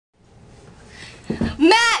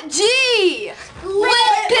MattG!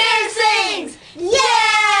 Lip piercings!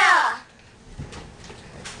 Yeah!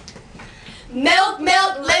 Milk,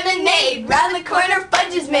 lemonade, round the corner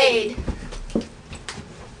fudge is made.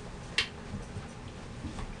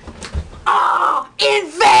 Ah,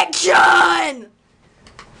 infection!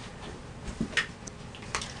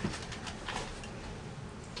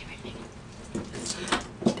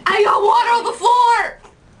 I got water on the floor!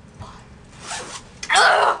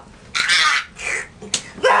 Ugh.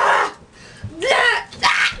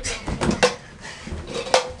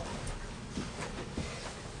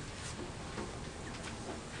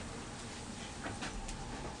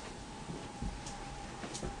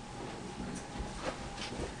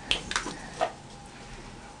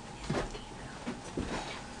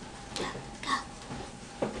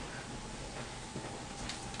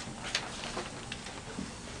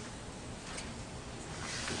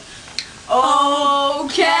 Oh,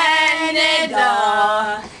 Canada,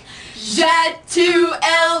 jet to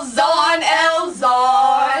L's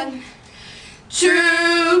on,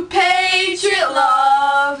 true patriot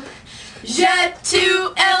love, jet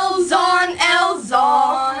to L's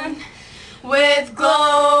on, with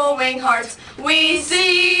glowing hearts we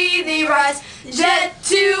see thee rise, jet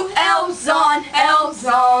to L's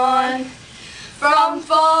on, from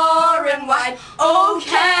far and wide, oh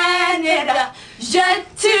Canada, jet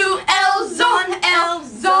to L's on,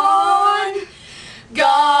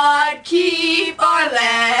 God keep our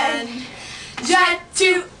land, jet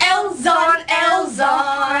to L's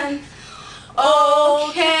on,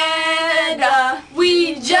 oh Canada,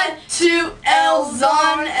 we jet to L's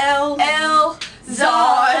on,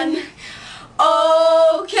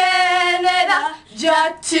 oh Canada,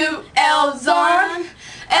 jet to L's on,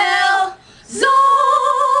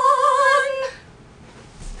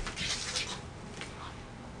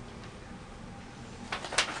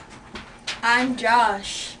 I'm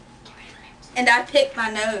Josh, and I picked my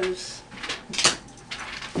nose.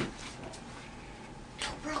 No,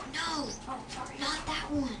 bro, no. Oh, sorry. Not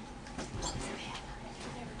that one.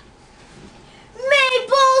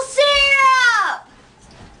 Maple syrup!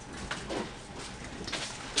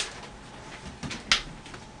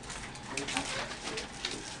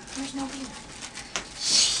 There's no beer.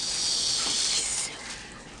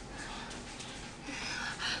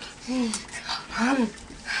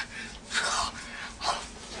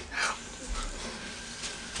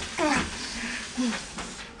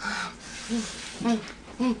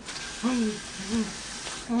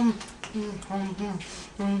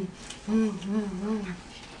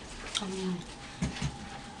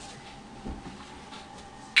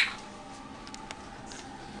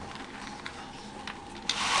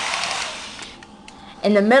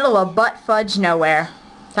 In the middle of butt fudge nowhere.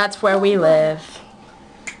 That's where we live.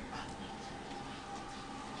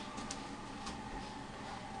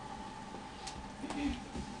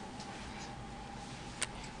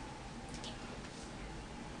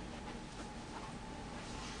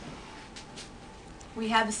 We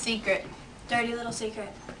have a secret. Dirty little secret.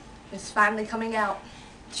 It's finally coming out.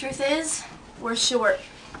 Truth is, we're short.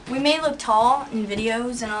 We may look tall in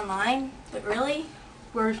videos and online, but really,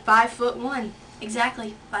 we're 5'1".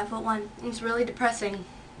 Exactly, 5'1". It's really depressing.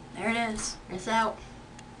 There it is. It's out.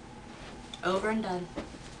 Over and done.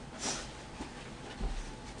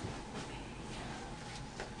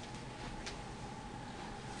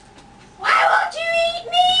 Why won't you eat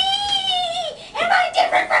me? Am I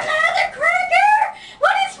different from the other cracker?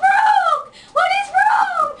 What is wrong? What is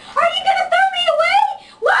wrong? Are you gonna throw me away?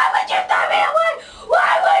 Why would you throw me away?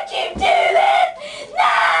 Why would you do this?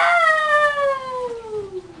 No!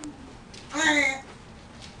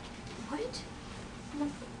 What?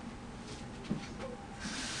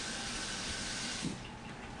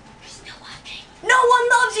 There's no hugging. No one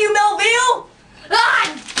loves you, Melville! Ah,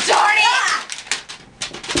 darn it!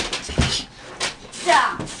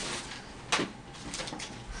 Stop.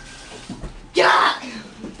 Yeah.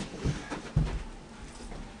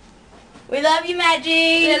 We love you, MattG.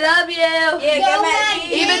 We love you. Yeah, go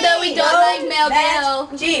MattG. Even though we don't like Melville.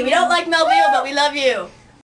 MattG. We don't like Melville, but we love you.